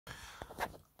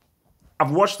I've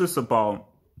watched this about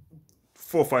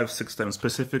 4, 5, 6 times,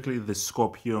 specifically the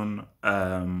Scorpion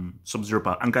Sub-Zero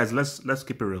part. And guys, let's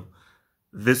keep it real.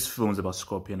 This film is about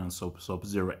Scorpion and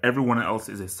Sub-Zero. Everyone else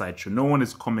is a sideshow. No one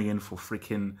is coming in for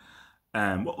freaking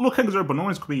Liu Kang's there, but no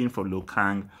one is coming in for Liu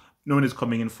Kang. No one is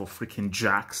coming in for freaking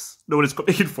Jax. No one is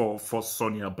coming in for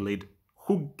Sonya Blade.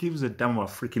 Who gives a damn about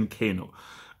freaking Kano?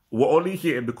 We're only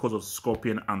here because of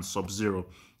Scorpion and Sub-Zero,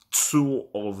 two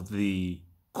of the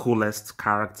coolest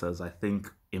characters, I think,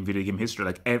 in video game history.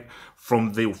 Like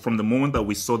from the moment that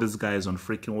we saw these guys on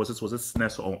freaking was it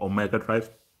SNES or Mega Drive,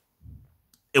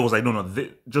 it was like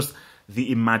just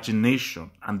the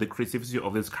imagination and the creativity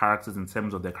of these characters in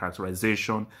terms of their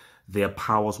characterization, their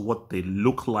powers, what they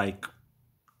look like.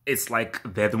 It's like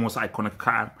they're the most iconic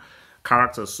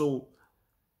characters. So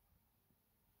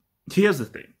here's the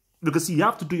thing. Because you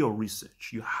have to do your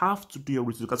research. You have to do your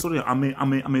research. Because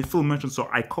I'm a film merchant, so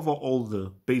I cover all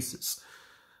the bases.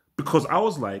 Because I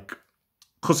was like,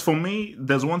 because for me,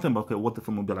 there's one thing about what the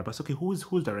film will be like. I said, okay, who's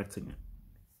directing it?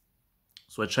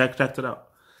 So I checked it out.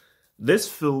 This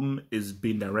film is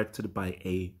being directed by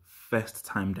a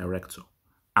first-time director.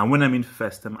 And when I mean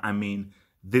first time, I mean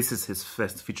this is his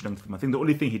first feature-length film. I think the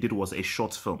only thing he did was a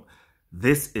short film.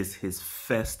 This is his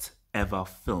first ever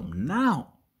film.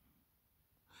 Now,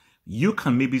 you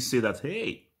can maybe say that,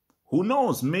 hey, who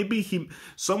knows? Maybe he,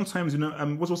 sometimes,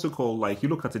 what's also called, like, you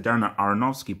look at the Darren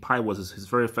Aronofsky, Pi was his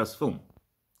very first film.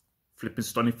 Flipping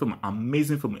stunning film,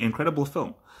 amazing film, incredible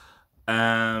film.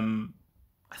 I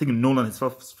think Nolan, his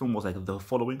first film was like The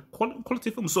Following, quality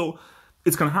film. So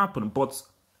it can happen, but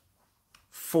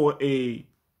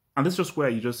and this is just where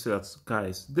you just say that,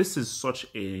 guys, this is such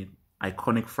an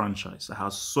iconic franchise that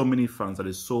has so many fans, that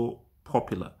is so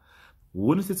popular.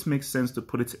 Wouldn't it make sense to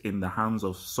put it in the hands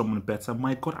of someone better?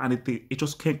 My God, and it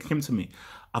just came to me.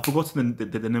 I've forgotten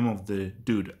the name of the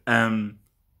dude. Because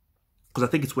I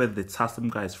think it's where the Tassim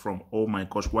guy is from. Oh my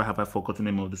gosh, why have I forgotten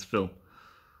the name of this film?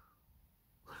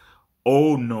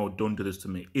 Oh no, don't do this to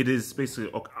me. It is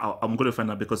basically, okay, I'm going to find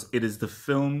out, because it is the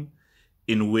film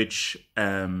in which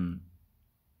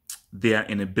they are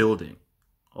in a building.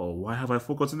 Oh, why have I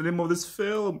forgotten the name of this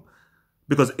film?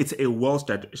 Because it's a Welsh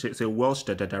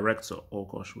director. Oh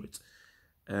gosh, wait.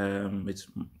 It's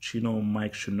Chino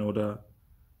Mike Shinoda.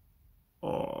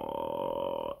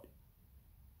 Oh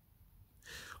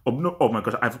no! Oh my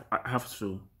gosh, I have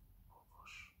to.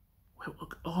 Oh gosh.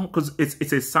 Oh, because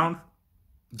it's a sound.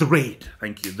 The Raid.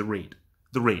 Thank you. The Raid.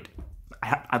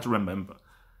 I had to remember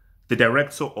the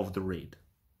director of The Raid.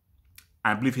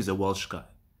 I believe he's a Welsh guy.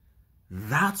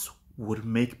 That would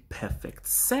make perfect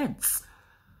sense.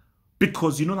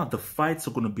 Because you know that the fights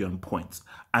are going to be on point.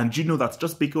 And you know that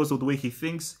just because of the way he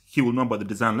thinks, he will know about the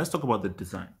design. Let's talk about the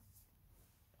design.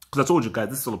 Because I told you guys,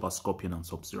 this is all about Scorpion and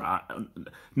Sub-Zero.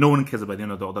 No one cares about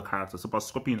any of the other characters. It's about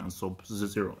Scorpion and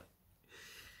Sub-Zero.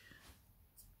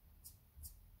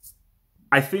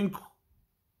 I think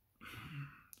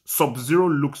Sub-Zero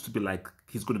looks to be like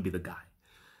he's going to be the guy.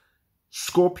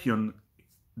 Scorpion,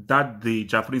 that the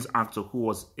Japanese actor who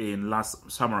was in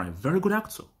Last Samurai, very good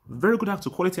actor,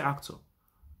 quality actor.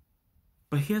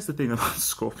 But here's the thing about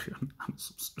Scorpion,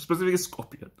 specifically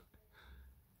Scorpion.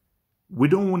 We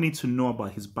don't need to know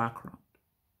about his background.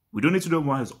 We don't need to know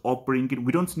about his upbringing.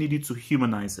 We don't need you to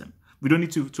humanize him. We don't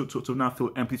need to now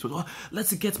feel empty.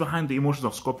 Let's get behind the emotions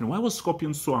of Scorpion. Why was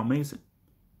Scorpion so amazing?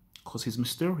 Because he's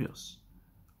mysterious.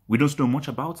 We don't know much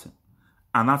about him.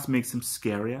 And that makes him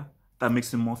scarier. That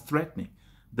makes him more threatening.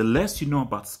 The less you know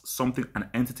about something, an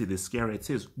entity, the scarier it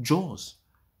is. Jaws.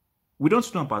 We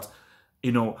don't know about,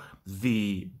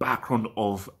 the background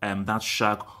of that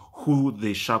shark, who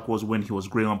the shark was when he was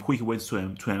growing up, who he went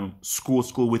to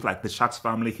school with, like the shark's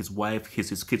family, his wife,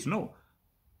 his kids. No.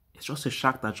 It's just a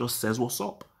shark that just says what's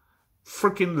up.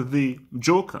 Freaking the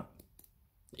Joker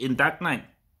in Dark Knight.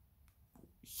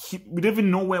 We don't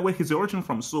even know where his origin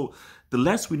from. So the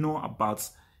less we know about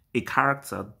a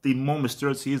character, the more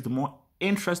mysterious he is, the more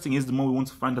interesting he is, the more we want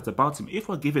to find out about him. If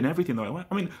we're given everything,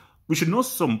 I mean, we should know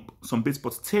some bits,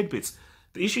 but tidbits.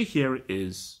 The issue here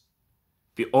is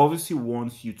they obviously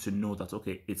want you to know that,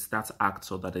 okay, it's that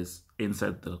actor that is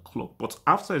inside the club. But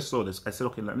after I saw this, I said,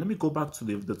 okay, let me go back to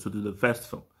the first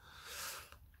film.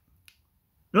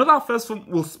 That first film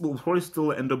will probably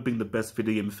still end up being the best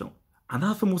video game film. And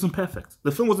that film wasn't perfect.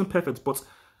 The film wasn't perfect, but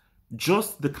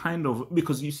just the kind of...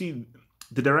 Because you see,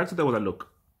 the director there was like, look,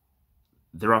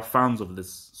 there are fans of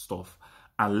this stuff,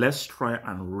 and let's try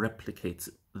and replicate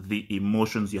the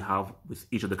emotions you have with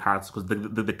each of the characters. Because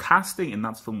the casting in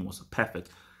that film was perfect.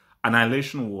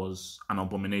 Annihilation was an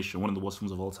abomination, one of the worst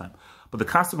films of all time. But the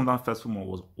casting of that first film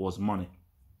was money.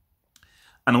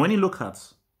 And when you look at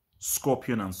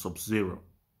Scorpion and Sub-Zero.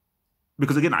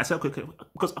 Because again, I said, okay,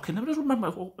 because okay, let me just remember,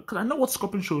 because I know what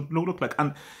Scorpion should look like.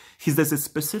 And there's a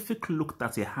specific look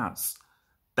that he has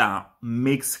that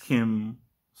makes him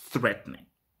threatening.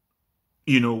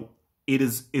 You know,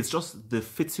 it's just the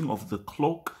fitting of the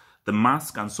cloak, the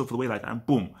mask, and so forth, the way like, and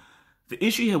boom. The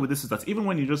issue here with this is that even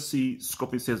when you just see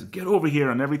Scorpion says, get over here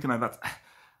and everything like that,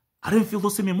 I didn't feel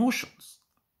those same emotions.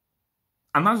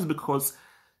 And that is because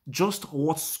just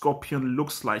what Scorpion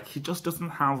looks like, he just doesn't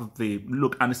have the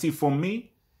look. And you see, for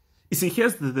me, you see,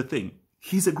 here's the thing.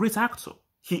 He's a great actor.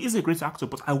 He is a great actor,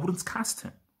 but I wouldn't cast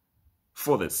him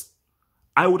for this.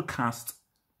 I would cast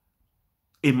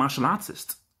a martial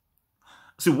artist.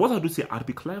 See, what I do say, I'd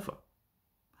be clever.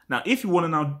 Now, if you want to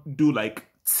now do like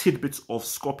tidbits of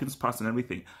Scorpion's past and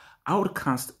everything, I would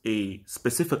cast a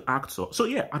specific actor. So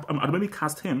yeah, I'd maybe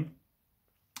cast him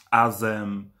as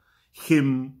him.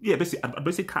 Yeah, basically, I'd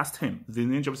basically cast him, the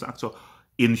Ninja actor,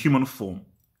 in human form.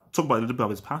 Talk about a little bit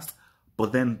of his past,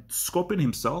 but then Scorpion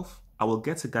himself, I will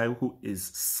get a guy who is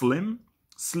slim,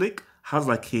 slick, has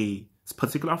like a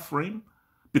particular frame,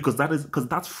 because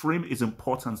that frame is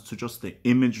important to just the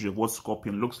imagery of what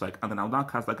Scorpion looks like. And then I'll now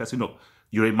cast that guy, say, no,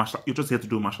 you're just here to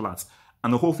do martial arts.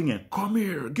 And the whole thing is, come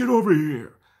here, get over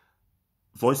here.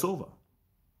 Voiceover.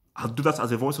 I'll do that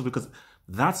as a voiceover because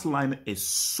that line is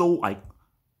so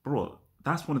bro,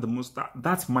 that's one of the most,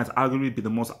 that might arguably be the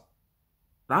most,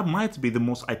 that might be the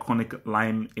most iconic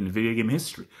line in video game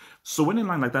history. So when a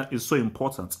line like that is so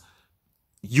important,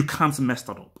 you can't mess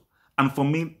that up. And for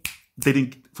me,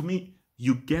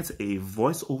 you get a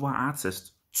voiceover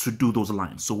artist to do those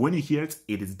lines. So when you hear it,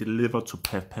 it is delivered to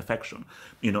perfection.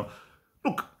 You know,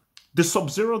 look, the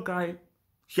Sub-Zero guy,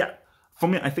 yeah, for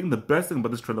me, I think the best thing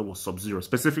about this trailer was Sub-Zero.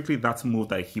 Specifically, that move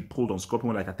that he pulled on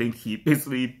Scorpion. Like, I think he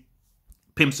basically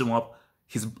pimps him up.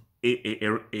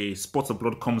 A spot of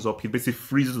blood comes up. He basically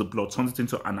freezes the blood, turns it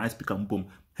into an ice pick, and boom.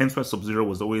 Hence why Sub-Zero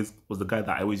was the guy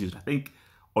that I always used. I think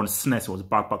on SNES, it was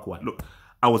back wide. Look,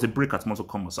 I was a brick at Mortal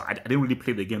Kombat, so I didn't really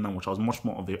play the game that much. I was much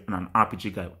more of an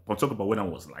RPG guy. But talk about when I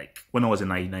was in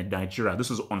Nigeria. This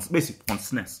was basically on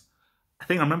SNES. I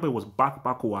think I remember it was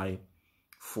back wide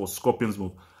for Scorpion's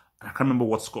move. And I can't remember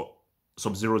what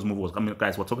Sub-Zero's move was. I mean,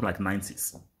 guys, we're talking like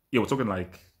 90s. Yeah, we're talking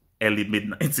like early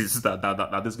mid-90s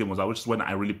that this game was out, which is when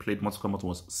I really played Mortal Kombat,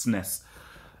 was SNES.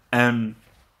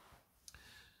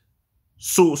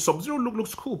 So Sub-Zero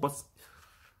looks cool, but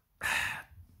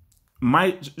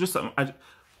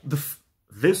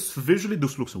this visually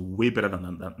looks way better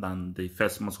than the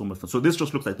first Mortal Kombat film. So this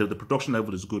just looks like the production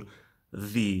level is good.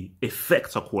 The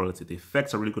effects are quality. The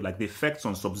effects are really good. Like the effects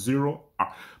on Sub-Zero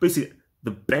are basically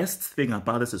the best thing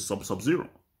about this is Sub-Zero,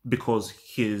 because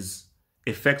his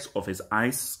effects of his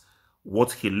eyes,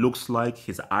 what he looks like,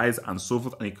 his eyes, and so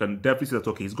forth, and you can definitely see that,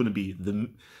 okay, he's going to be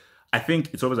I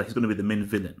think it's obvious that he's going to be the main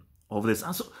villain of this.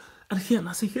 And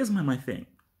here's my thing.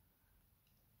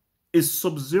 Is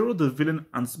Sub-Zero the villain?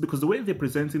 And because the way they're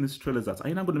presenting this trailer is that, are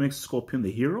you not going to make Scorpion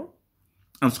the hero?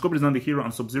 And Scorpion is not the hero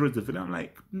and Sub-Zero is the villain? I'm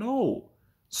like, no.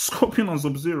 Scorpion and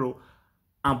Sub-Zero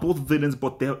are both villains,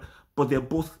 but they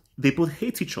both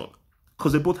hate each other.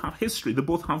 Because they both have history, they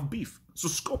both have beef. So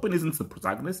Scorpion isn't the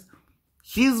protagonist.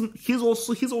 He's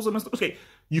also messed up. Okay,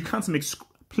 you can't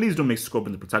please don't make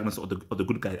Scorpion the protagonist or the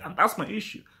good guy. And that's my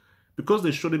issue. Because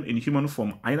they showed him in human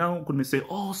form, I now going to say,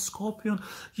 oh, Scorpion,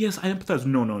 yes, I empathize.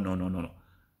 No.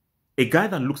 A guy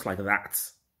that looks like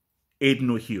that ain't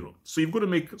no hero. So you've got to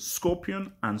make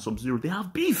Scorpion and Sub-Zero, they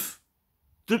have beef.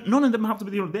 None of them have to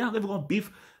be the hero. They've got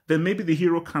beef. Then maybe the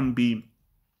hero can be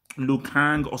Liu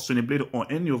Kang or Sonya Blade or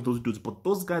any of those dudes. But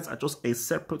those guys are just a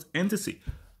separate entity.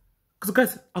 Because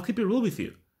guys, I'll keep it real with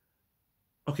you.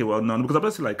 Okay, well, no, because I'm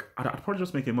basically like, I'd probably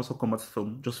just make a Mortal Kombat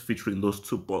film just featuring those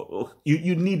two, but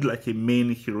you need like a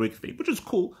main heroic thing, which is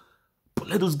cool, but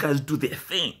let those guys do their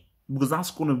thing, because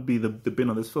that's going to be the bane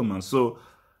of this film, man. So,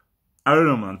 I don't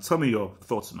know, man. Tell me your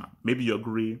thoughts, man. Maybe you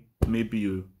agree, maybe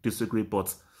you disagree,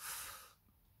 but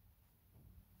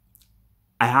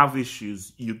I have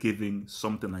issues you giving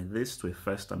something like this to a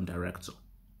first-time director.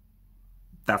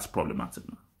 That's problematic,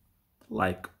 man.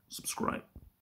 Like, subscribe.